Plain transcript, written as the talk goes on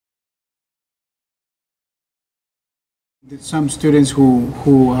Some students who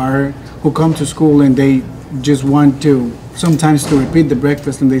come to school and they just want to sometimes to repeat the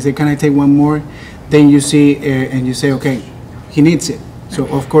breakfast and they say, "Can I take one more?" Then you see and you say, "Okay, he needs it." So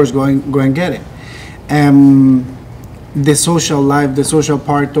of course, go and get it. The social life, the social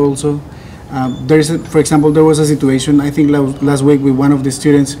part also. For example, there was a situation I think last week with one of the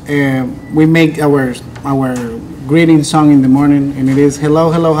students. We make our greeting song in the morning, and it is "Hello,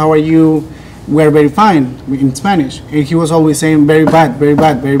 hello, how are you? We're very fine" in Spanish, and he was always saying "very bad, very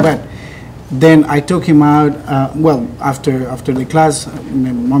bad, very bad." Then I took him out. After the class,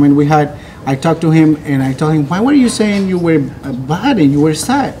 the moment we had, I talked to him and I told him, "Why were you saying you were bad and you were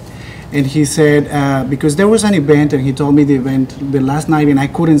sad?" And he said, "Because there was an event," and he told me the event the last night, and I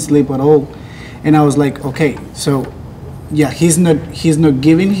couldn't sleep at all. And I was like, "Okay, so yeah, he's not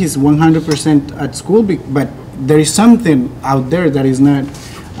giving his 100% at school, but there is something out there that is not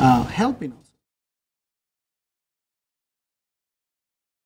helping us."